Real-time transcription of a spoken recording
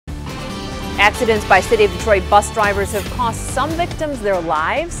Accidents by City of Detroit bus drivers have cost some victims their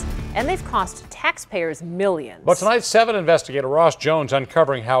lives, and they've cost taxpayers millions. But tonight, 7 investigator Ross Jones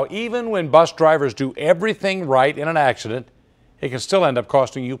uncovering how even when bus drivers do everything right in an accident, it can still end up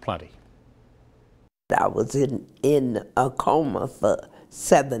costing you plenty. I was in a coma for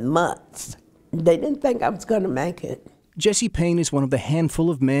 7 months. They didn't think I was going to make it. Jessie Payne is one of the handful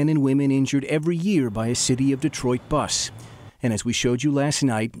of men and women injured every year by a City of Detroit bus. And as we showed you last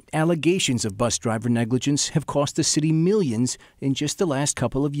night, allegations of bus driver negligence have cost the city millions in just the last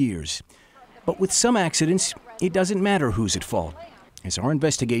couple of years. But with some accidents, it doesn't matter who's at fault. As our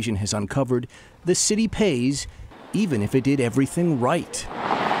investigation has uncovered, the city pays even if it did everything right.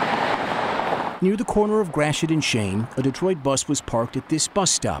 Near the corner of Gratiot and Shane, a Detroit bus was parked at this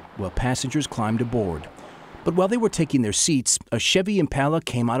bus stop while passengers climbed aboard. But while they were taking their seats, a Chevy Impala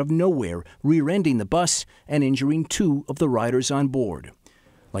came out of nowhere, rear-ending the bus and injuring 2 of the riders on board.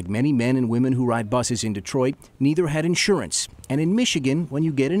 Like many men and women who ride buses in Detroit, neither had insurance. And in Michigan, when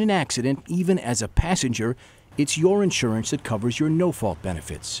you get in an accident, even as a passenger, it's your insurance that covers your no-fault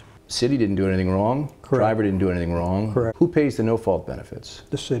benefits. City didn't do anything wrong. Correct. Driver didn't do anything wrong. Correct. Who pays the no-fault benefits?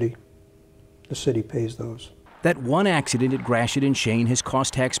 The city. The city pays those. That one accident at Gratiot and Shane has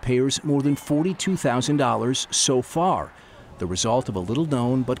cost taxpayers more than $42,000 so far, the result of a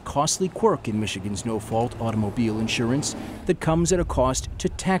little-known but costly quirk in Michigan's no-fault automobile insurance that comes at a cost to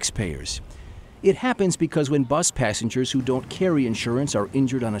taxpayers. It happens because when bus passengers who don't carry insurance are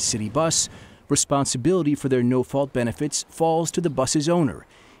injured on a city bus, responsibility for their no-fault benefits falls to the bus's owner.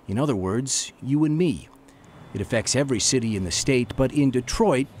 In other words, you and me. It affects every city in the state, but in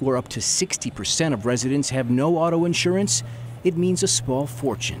Detroit, where up to 60% of residents have no auto insurance, it means a small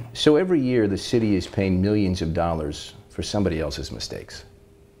fortune. So every year the city is paying millions of dollars for somebody else's mistakes.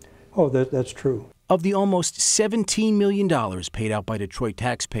 Oh, that's true. Of the almost $17 million paid out by Detroit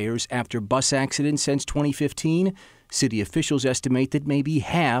taxpayers after bus accidents since 2015, city officials estimate that maybe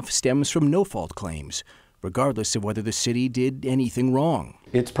half stems from no-fault claims, regardless of whether the city did anything wrong.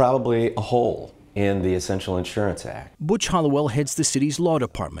 It's probably a hole in the Essential Insurance Act. Butch Hollowell heads the city's law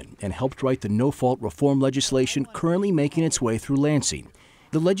department and helped write the no-fault reform legislation currently making its way through Lansing.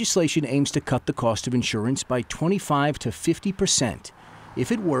 The legislation aims to cut the cost of insurance by 25 to 50%.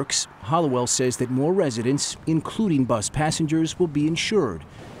 If it works, Hollowell says that more residents, including bus passengers, will be insured.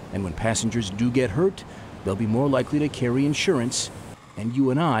 And when passengers do get hurt, they'll be more likely to carry insurance, and you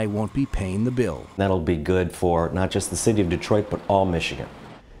and I won't be paying the bill. That'll be good for not just the city of Detroit, but all Michigan.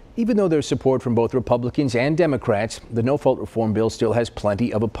 Even though there's support from both Republicans and Democrats, the no-fault reform bill still has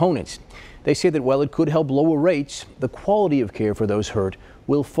plenty of opponents. They say that while it could help lower rates, the quality of care for those hurt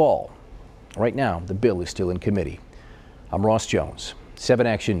will fall. Right now, the bill is still in committee. I'm Ross Jones, 7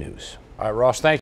 Action News. All right, Ross, thank you.